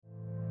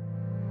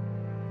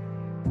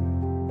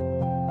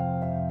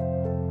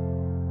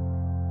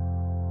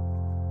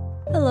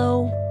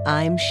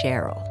I'm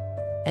Cheryl,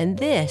 and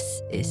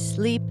this is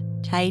Sleep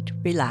Tight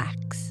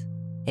Relax,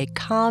 a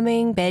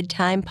calming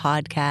bedtime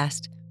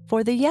podcast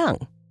for the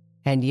young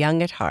and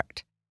young at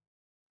heart.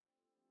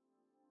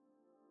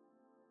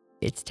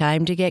 It's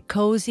time to get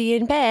cozy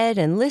in bed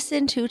and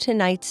listen to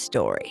tonight's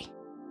story.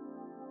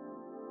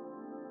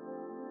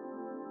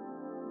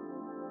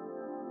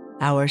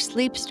 Our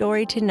sleep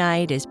story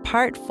tonight is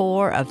part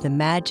 4 of the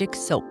magic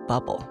soap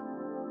bubble.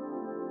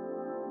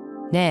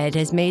 Ned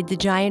has made the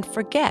giant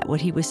forget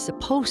what he was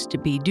supposed to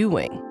be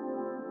doing.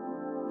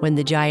 When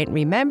the giant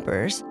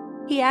remembers,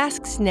 he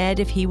asks Ned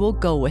if he will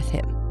go with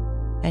him,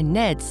 and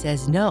Ned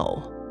says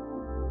no.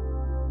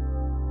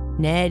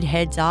 Ned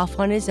heads off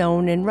on his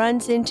own and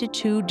runs into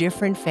 2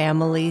 different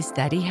families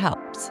that he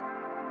helps.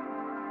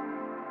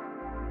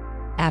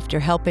 After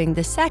helping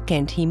the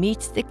second, he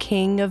meets the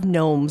king of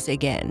gnomes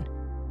again,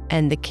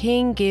 and the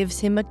king gives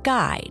him a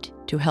guide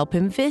to help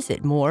him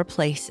visit more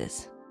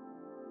places.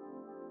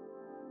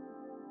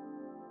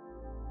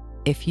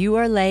 If you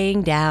are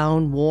laying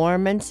down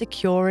warm and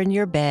secure in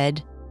your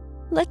bed,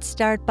 let's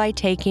start by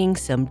taking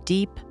some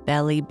deep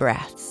belly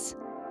breaths.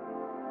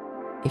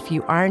 If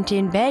you aren't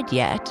in bed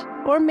yet,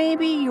 or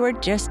maybe you are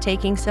just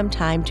taking some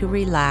time to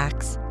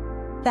relax,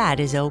 that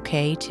is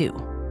okay too.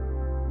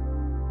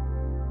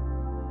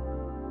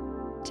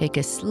 Take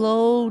a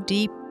slow,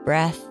 deep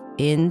breath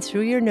in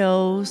through your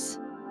nose,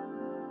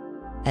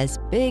 as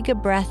big a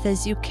breath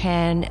as you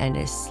can and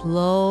as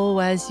slow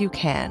as you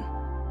can.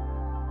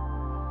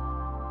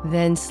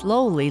 Then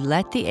slowly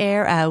let the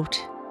air out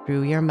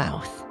through your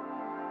mouth.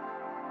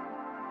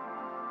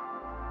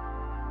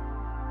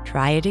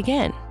 Try it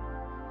again.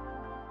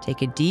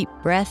 Take a deep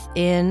breath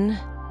in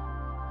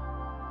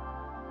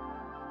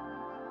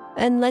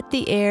and let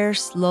the air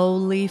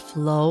slowly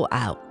flow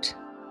out.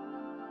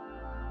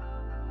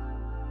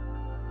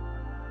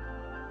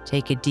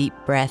 Take a deep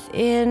breath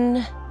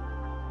in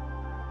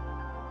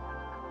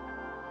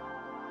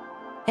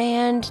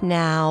and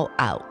now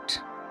out.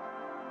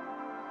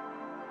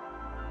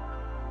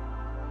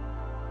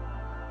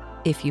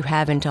 If you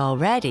haven't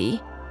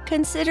already,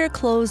 consider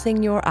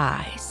closing your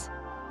eyes,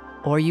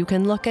 or you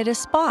can look at a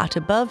spot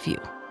above you.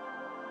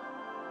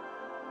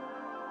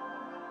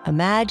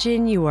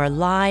 Imagine you are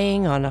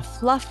lying on a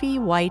fluffy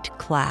white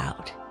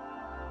cloud.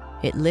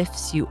 It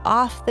lifts you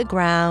off the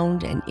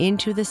ground and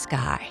into the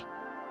sky.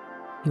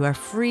 You are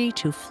free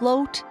to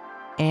float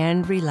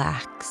and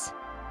relax.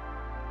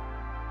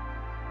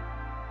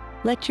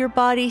 Let your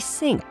body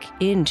sink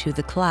into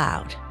the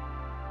cloud.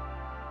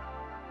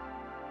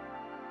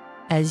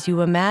 As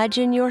you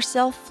imagine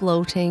yourself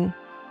floating,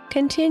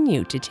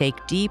 continue to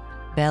take deep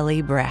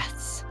belly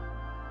breaths.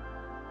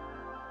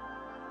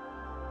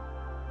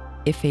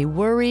 If a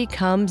worry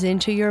comes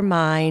into your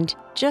mind,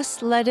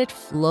 just let it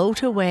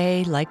float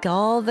away like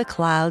all the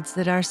clouds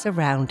that are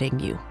surrounding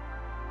you.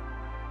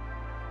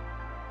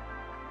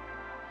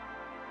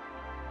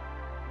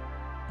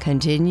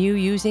 Continue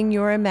using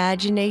your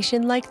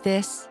imagination like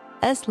this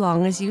as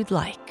long as you'd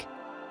like,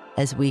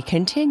 as we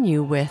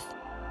continue with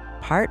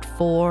part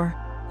 4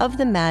 of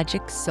the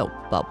magic soap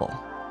bubble.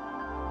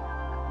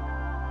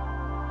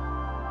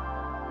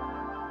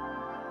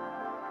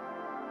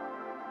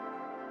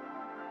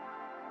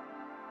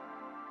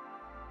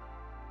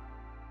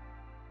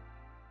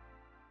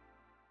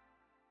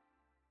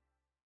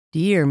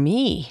 "Dear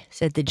me,"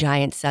 said the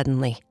giant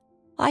suddenly.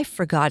 "I've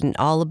forgotten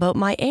all about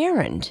my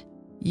errand.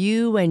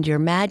 You and your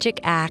magic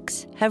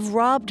axe have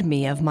robbed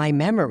me of my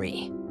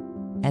memory."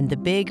 And the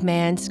big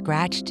man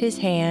scratched his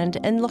hand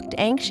and looked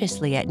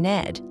anxiously at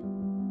Ned.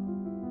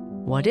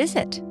 "What is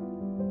it?"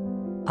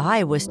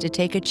 "I was to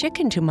take a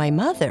chicken to my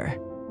mother,"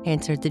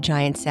 answered the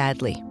giant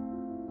sadly.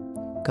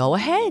 "Go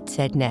ahead,"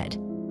 said Ned.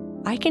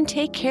 "I can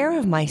take care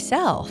of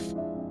myself.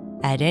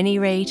 At any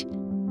rate,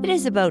 it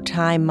is about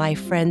time my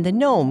friend the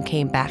gnome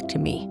came back to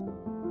me."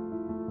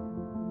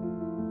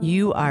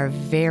 "You are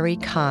very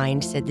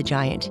kind," said the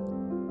giant.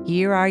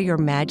 "Here are your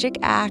magic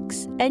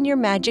axe and your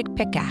magic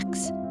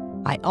pickaxe.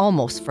 I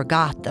almost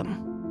forgot them."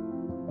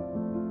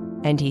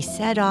 And he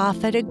set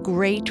off at a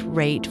great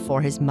rate for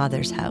his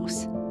mother's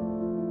house.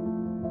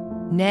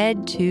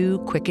 Ned, too,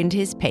 quickened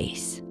his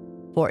pace,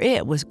 for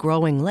it was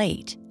growing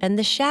late, and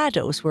the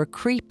shadows were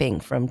creeping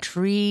from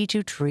tree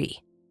to tree.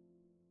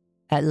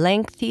 At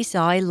length he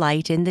saw a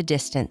light in the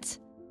distance.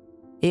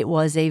 It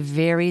was a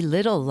very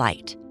little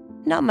light,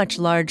 not much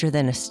larger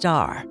than a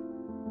star,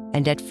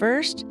 and at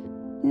first,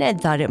 Ned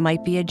thought it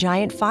might be a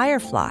giant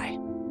firefly.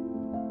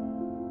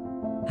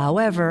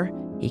 However,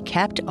 he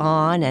kept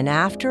on, and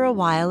after a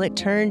while it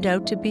turned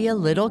out to be a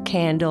little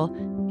candle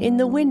in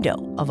the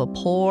window of a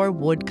poor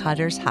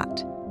woodcutter's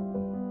hut.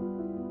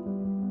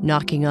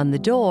 Knocking on the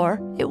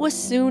door, it was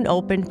soon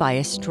opened by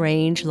a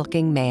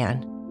strange-looking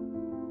man.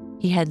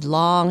 He had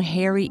long,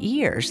 hairy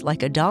ears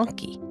like a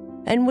donkey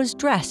and was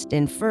dressed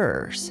in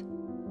furs.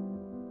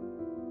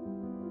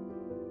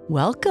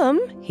 "Welcome,"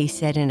 he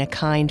said in a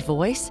kind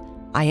voice.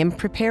 "I am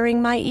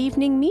preparing my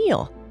evening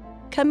meal.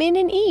 Come in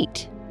and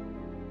eat."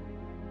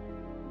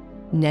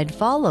 Ned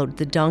followed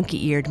the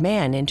donkey-eared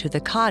man into the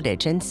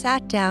cottage and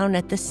sat down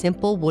at the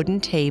simple wooden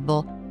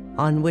table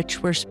on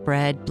which were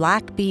spread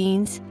black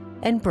beans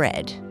and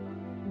bread.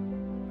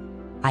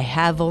 "I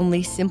have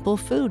only simple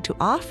food to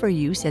offer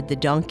you," said the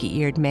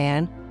donkey-eared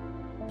man,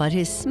 but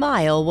his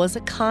smile was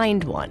a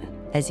kind one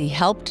as he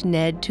helped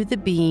Ned to the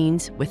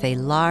beans with a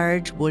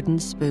large wooden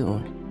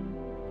spoon.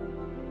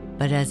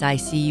 "But as I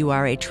see you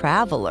are a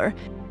traveler,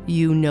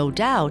 you no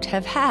doubt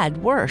have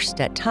had worse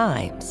at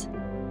times."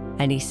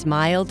 And he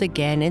smiled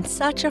again in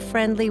such a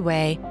friendly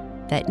way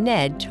that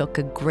Ned took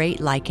a great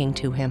liking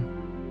to him.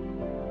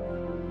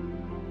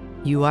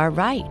 "You are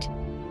right.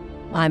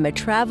 I'm a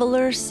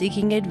traveler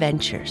seeking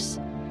adventures,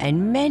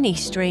 and many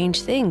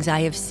strange things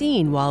I have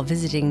seen while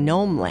visiting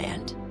Gnome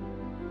Land.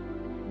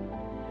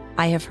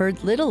 I have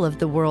heard little of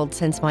the world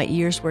since my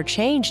ears were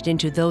changed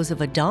into those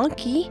of a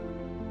donkey,"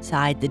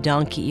 sighed the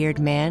donkey-eared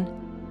man.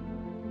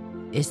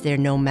 "Is there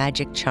no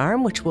magic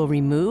charm which will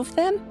remove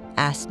them?"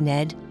 asked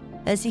Ned,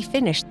 as he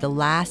finished the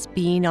last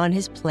bean on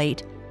his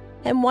plate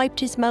and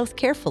wiped his mouth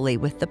carefully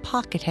with the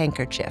pocket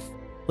handkerchief,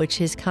 which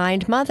his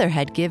kind mother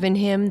had given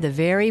him the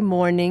very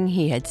morning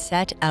he had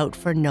set out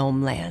for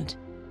Gnome Land.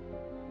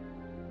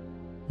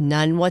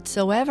 "None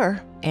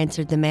whatsoever,"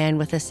 answered the man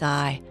with a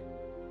sigh.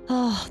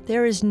 "Oh,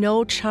 there is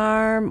no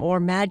charm or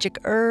magic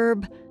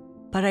herb,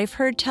 but I've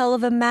heard tell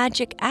of a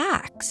magic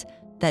axe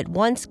that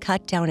once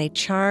cut down a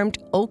charmed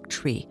oak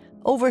tree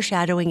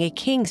overshadowing a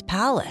king's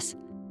palace.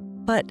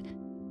 But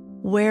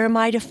where am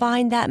I to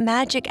find that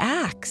magic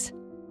axe?"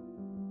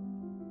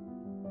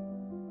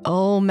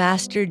 "Oh,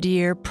 master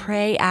dear,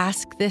 pray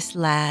ask this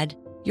lad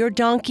your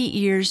donkey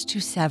ears to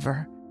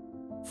sever,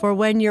 for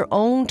when your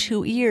own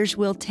 2 ears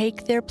will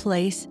take their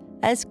place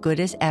as good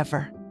as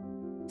ever,"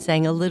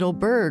 sang a little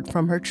bird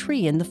from her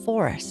tree in the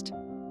forest.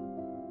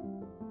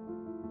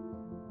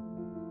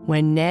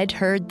 When Ned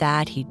heard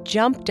that, he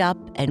jumped up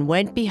and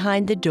went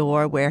behind the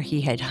door where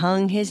he had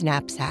hung his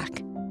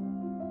knapsack.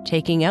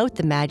 Taking out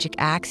the magic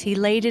axe, he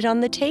laid it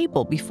on the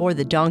table before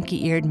the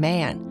donkey-eared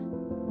man.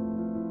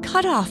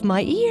 "Cut off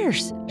my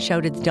ears!"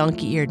 shouted the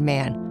donkey-eared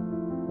man.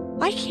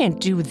 "I can't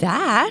do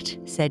that,"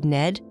 said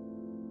Ned.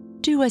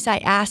 "Do as I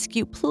ask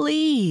you,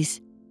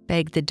 please,"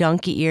 begged the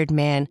donkey-eared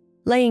man,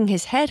 laying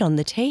his head on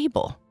the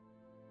table.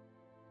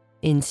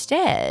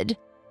 Instead,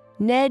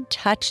 Ned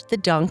touched the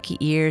donkey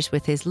ears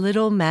with his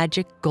little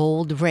magic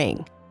gold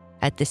ring,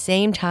 at the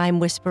same time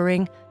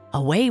whispering,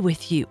 "Away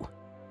with you."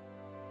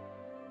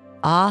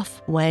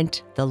 Off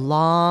went the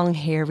long,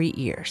 hairy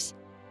ears,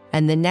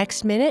 and the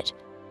next minute,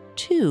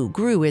 2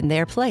 grew in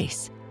their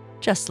place,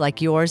 just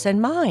like yours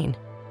and mine.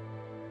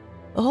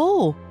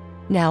 "Oh,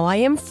 now I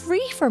am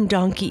free from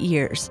donkey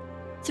ears.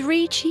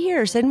 3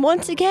 cheers, and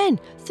once again,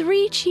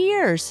 3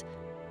 cheers.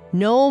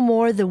 No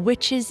more the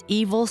witch's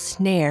evil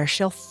snare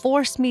shall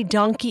force me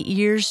donkey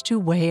ears to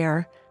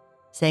wear,"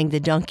 sang the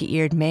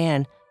donkey-eared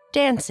man,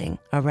 dancing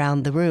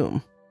around the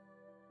room.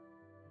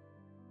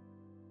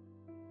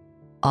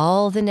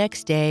 All the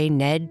next day,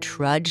 Ned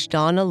trudged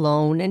on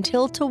alone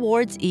until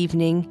towards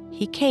evening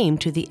he came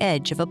to the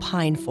edge of a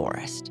pine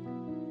forest,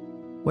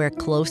 where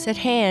close at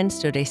hand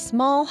stood a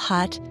small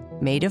hut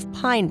made of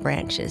pine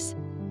branches,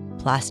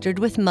 plastered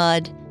with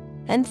mud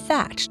and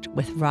thatched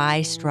with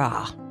rye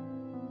straw.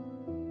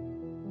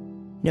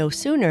 No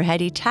sooner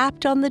had he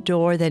tapped on the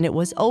door than it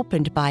was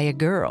opened by a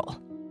girl.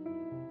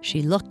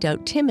 She looked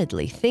out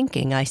timidly,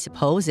 thinking, I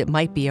suppose, it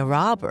might be a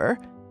robber,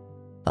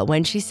 but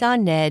when she saw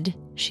Ned,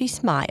 she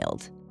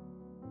smiled.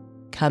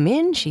 "Come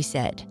in," she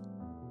said,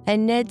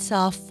 and Ned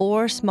saw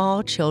 4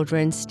 small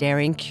children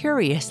staring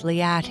curiously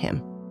at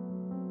him.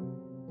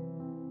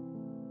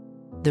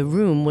 The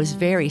room was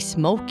very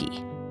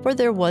smoky, for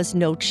there was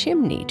no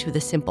chimney to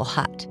the simple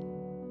hut.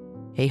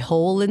 A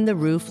hole in the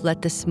roof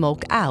let the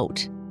smoke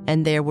out,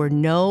 and there were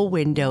no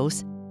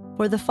windows,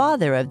 for the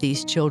father of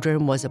these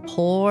children was a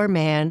poor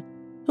man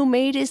who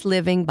made his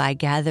living by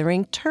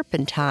gathering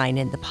turpentine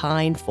in the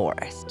pine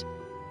forest.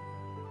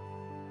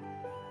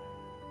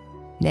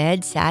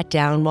 Ned sat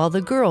down while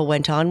the girl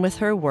went on with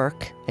her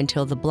work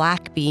until the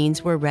black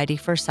beans were ready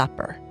for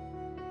supper,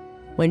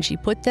 when she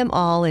put them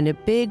all in a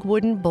big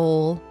wooden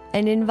bowl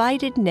and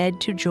invited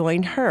Ned to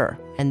join her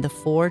and the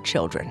 4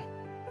 children.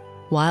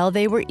 While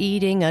they were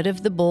eating out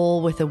of the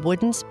bowl with a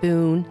wooden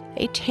spoon,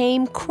 a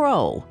tame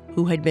crow,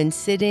 who had been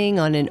sitting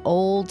on an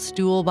old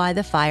stool by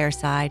the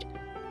fireside,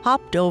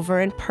 hopped over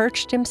and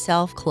perched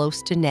himself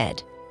close to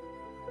Ned.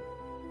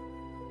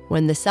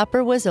 When the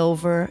supper was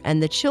over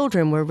and the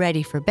children were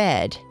ready for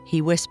bed,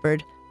 he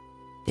whispered,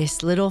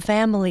 "This little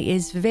family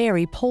is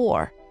very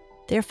poor.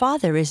 Their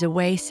father is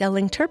away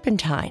selling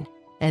turpentine,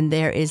 and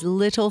there is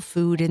little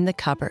food in the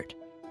cupboard.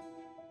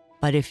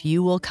 But if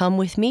you will come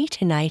with me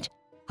tonight,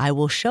 I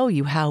will show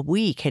you how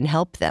we can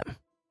help them."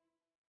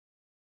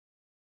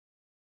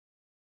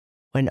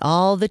 When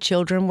all the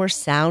children were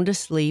sound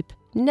asleep,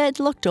 Ned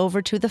looked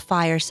over to the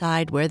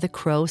fireside where the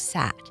crow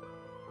sat,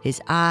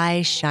 his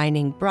eyes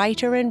shining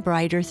brighter and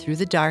brighter through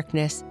the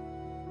darkness,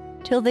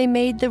 till they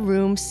made the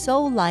room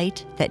so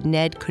light that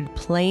Ned could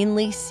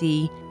plainly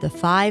see the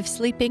 5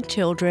 sleeping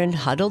children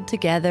huddled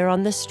together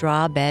on the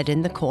straw bed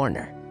in the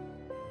corner.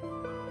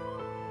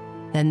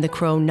 Then the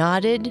crow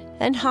nodded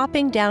and,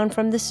 hopping down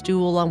from the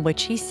stool on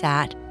which he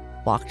sat,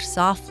 walked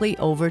softly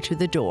over to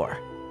the door.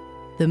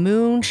 The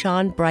moon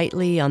shone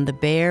brightly on the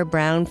bare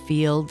brown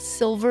fields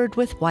silvered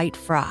with white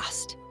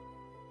frost,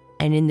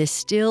 and in the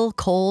still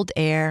cold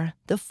air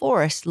the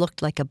forest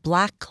looked like a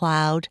black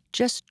cloud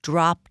just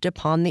dropped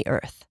upon the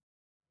earth.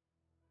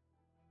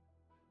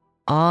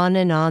 On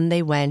and on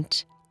they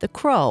went, the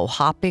crow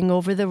hopping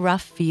over the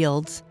rough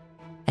fields,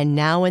 and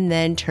now and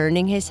then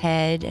turning his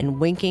head and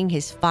winking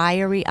his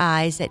fiery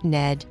eyes at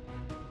Ned,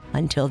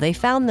 until they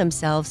found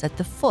themselves at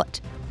the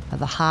foot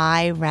of a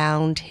high,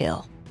 round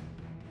hill.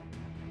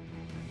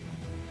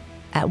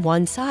 At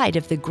one side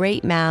of the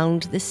great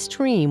mound, the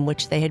stream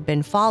which they had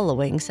been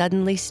following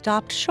suddenly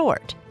stopped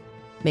short,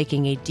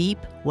 making a deep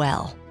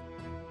well,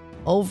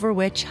 over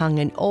which hung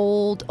an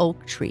old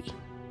oak tree,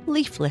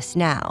 leafless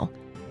now,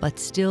 but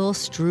still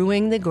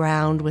strewing the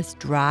ground with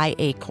dry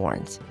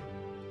acorns.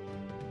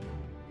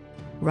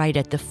 Right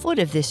at the foot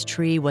of this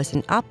tree was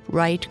an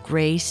upright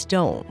gray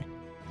stone,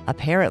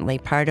 apparently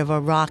part of a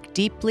rock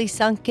deeply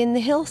sunk in the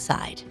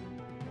hillside.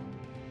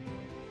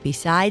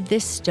 Beside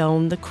this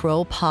stone the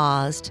crow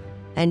paused,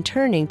 and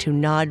turning to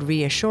nod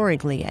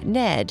reassuringly at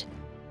Ned,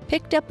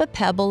 picked up a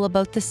pebble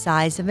about the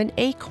size of an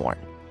acorn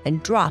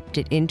and dropped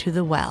it into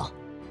the well,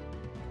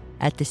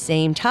 at the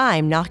same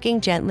time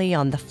knocking gently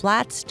on the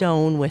flat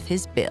stone with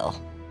his bill.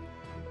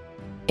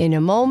 In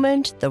a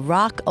moment the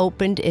rock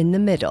opened in the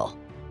middle,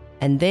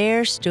 and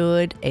there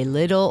stood a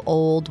little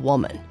old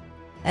woman,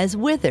 as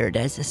withered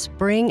as a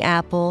spring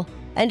apple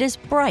and as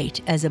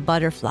bright as a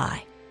butterfly,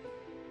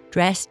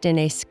 dressed in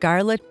a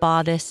scarlet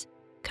bodice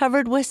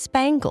covered with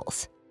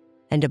spangles,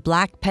 and a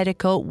black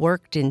petticoat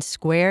worked in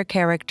square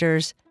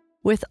characters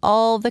with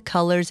all the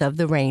colors of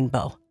the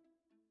rainbow.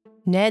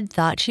 Ned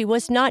thought she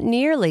was not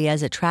nearly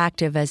as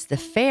attractive as the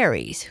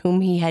fairies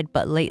whom he had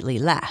but lately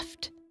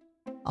left,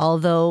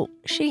 although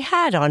she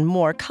had on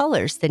more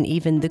colors than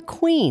even the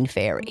queen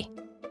fairy.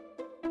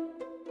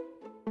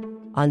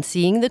 On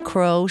seeing the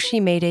crow, she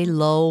made a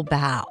low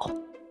bow,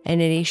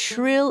 and in a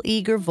shrill,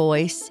 eager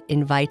voice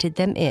invited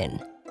them in.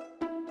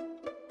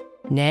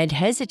 Ned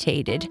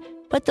hesitated,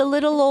 but the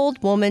little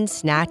old woman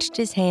snatched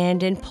his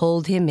hand and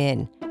pulled him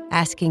in,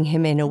 asking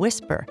him in a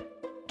whisper,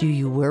 "Do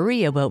you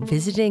worry about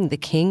visiting the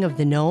king of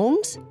the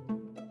gnomes?"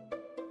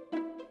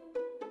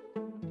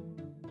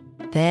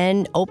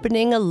 Then,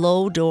 opening a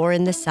low door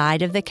in the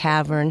side of the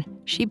cavern,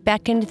 she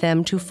beckoned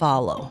them to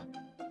follow.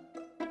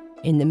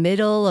 In the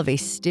middle of a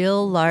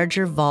still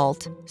larger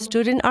vault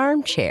stood an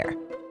armchair,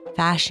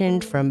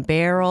 fashioned from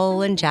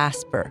beryl and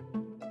jasper,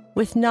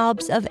 with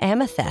knobs of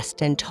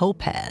amethyst and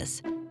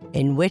topaz,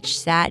 in which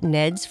sat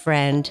Ned's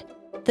friend,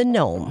 the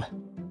gnome.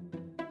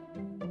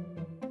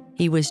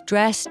 He was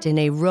dressed in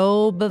a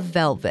robe of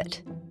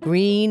velvet,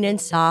 green and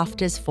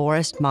soft as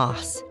forest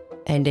moss,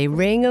 and a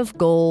ring of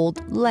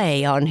gold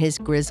lay on his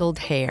grizzled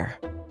hair.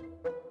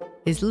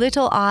 His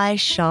little eyes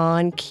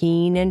shone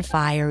keen and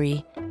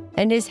fiery,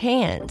 and his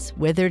hands,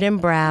 withered and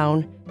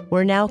brown,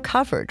 were now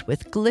covered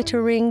with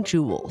glittering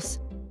jewels.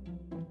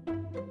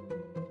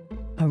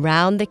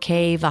 Around the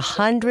cave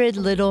 100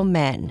 little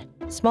men,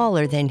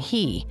 smaller than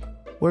he,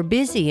 were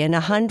busy in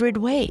 100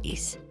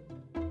 ways.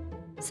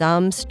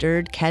 Some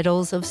stirred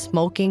kettles of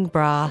smoking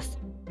broth,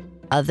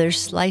 others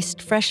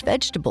sliced fresh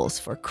vegetables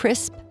for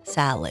crisp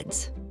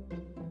salads.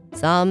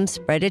 Some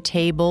spread a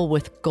table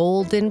with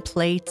golden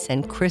plates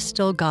and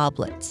crystal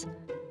goblets.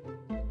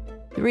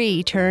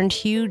 3 turned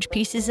huge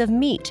pieces of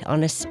meat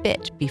on a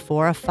spit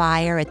before a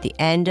fire at the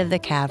end of the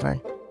cavern,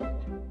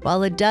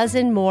 while a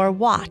dozen more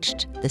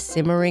watched the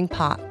simmering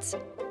pots.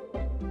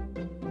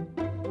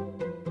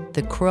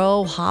 The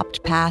crow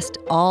hopped past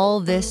all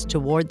this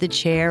toward the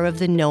chair of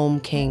the Gnome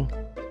King,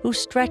 who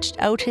stretched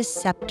out his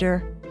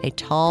scepter, a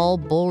tall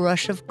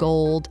bulrush of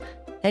gold,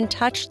 and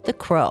touched the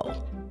crow,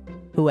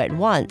 who at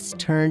once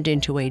turned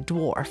into a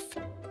dwarf.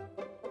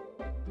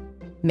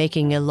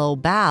 Making a low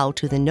bow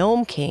to the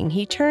Gnome King,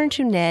 he turned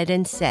to Ned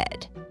and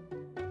said,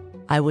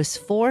 "I was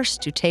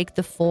forced to take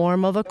the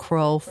form of a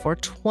crow for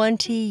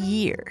 20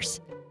 years,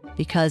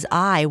 because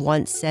I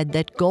once said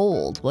that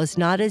gold was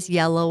not as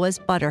yellow as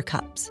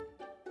buttercups,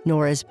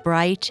 nor as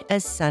bright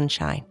as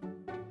sunshine.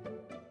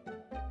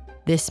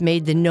 This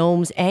made the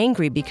gnomes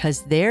angry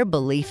because their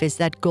belief is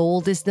that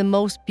gold is the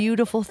most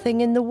beautiful thing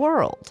in the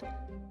world.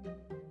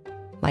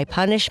 My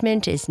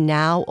punishment is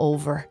now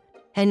over,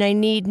 and I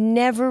need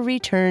never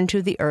return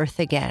to the earth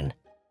again.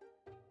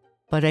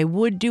 But I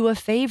would do a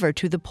favor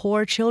to the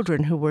poor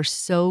children who were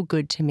so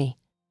good to me."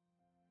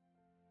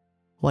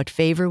 "What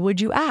favor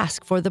would you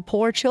ask for the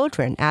poor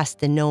children?" asked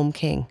the Gnome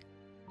King.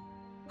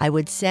 "I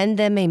would send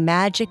them a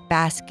magic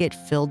basket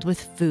filled with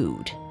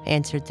food,"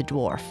 answered the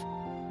dwarf.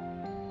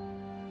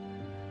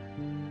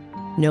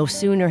 No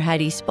sooner had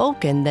he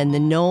spoken than the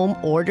gnome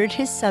ordered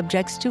his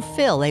subjects to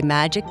fill a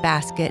magic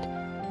basket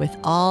with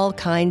all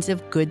kinds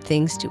of good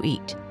things to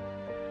eat.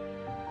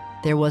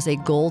 There was a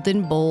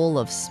golden bowl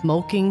of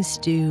smoking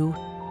stew,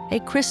 a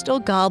crystal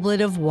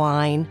goblet of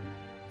wine,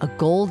 a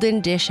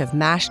golden dish of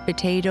mashed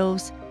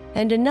potatoes,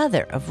 and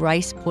another of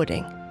rice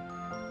pudding.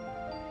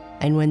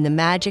 And when the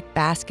magic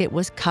basket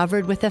was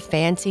covered with a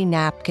fancy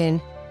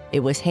napkin,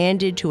 it was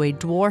handed to a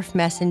dwarf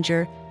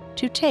messenger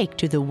to take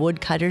to the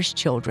woodcutter's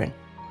children,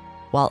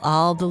 while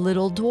all the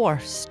little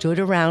dwarfs stood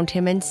around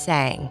him and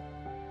sang,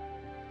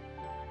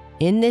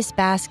 "In this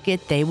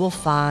basket they will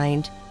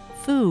find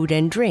food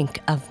and drink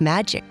of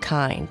magic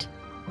kind.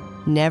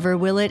 Never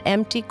will it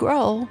empty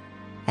grow,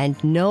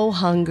 and no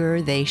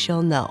hunger they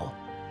shall know."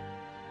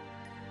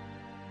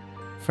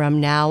 "From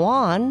now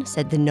on,"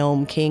 said the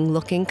Gnome King,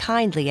 looking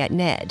kindly at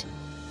Ned,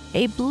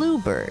 "a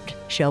bluebird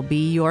shall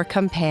be your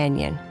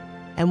companion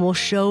and will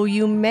show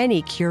you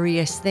many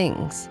curious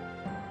things.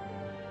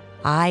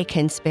 I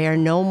can spare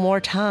no more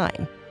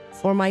time,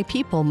 for my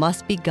people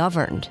must be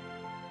governed,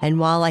 and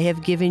while I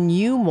have given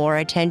you more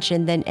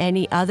attention than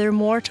any other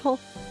mortal,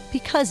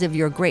 because of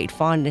your great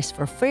fondness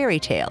for fairy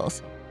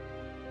tales,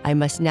 I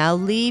must now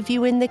leave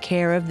you in the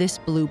care of this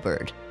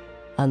bluebird,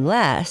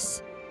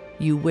 unless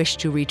you wish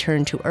to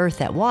return to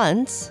Earth at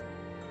once."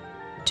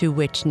 To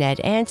which Ned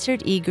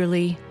answered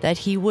eagerly that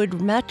he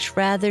would much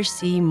rather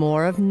see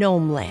more of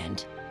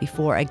Gnomeland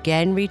before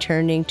again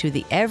returning to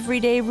the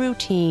everyday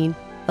routine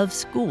of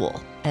school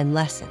and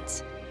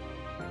lessons.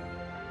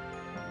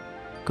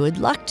 "Good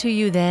luck to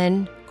you,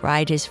 then,"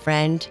 cried his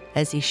friend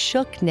as he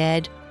shook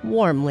Ned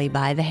warmly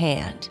by the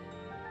hand.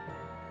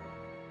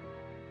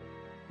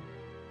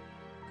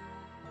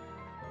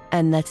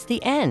 And that's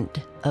the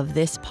end of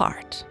this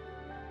part.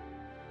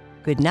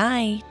 Good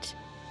night.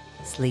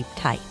 Sleep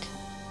tight.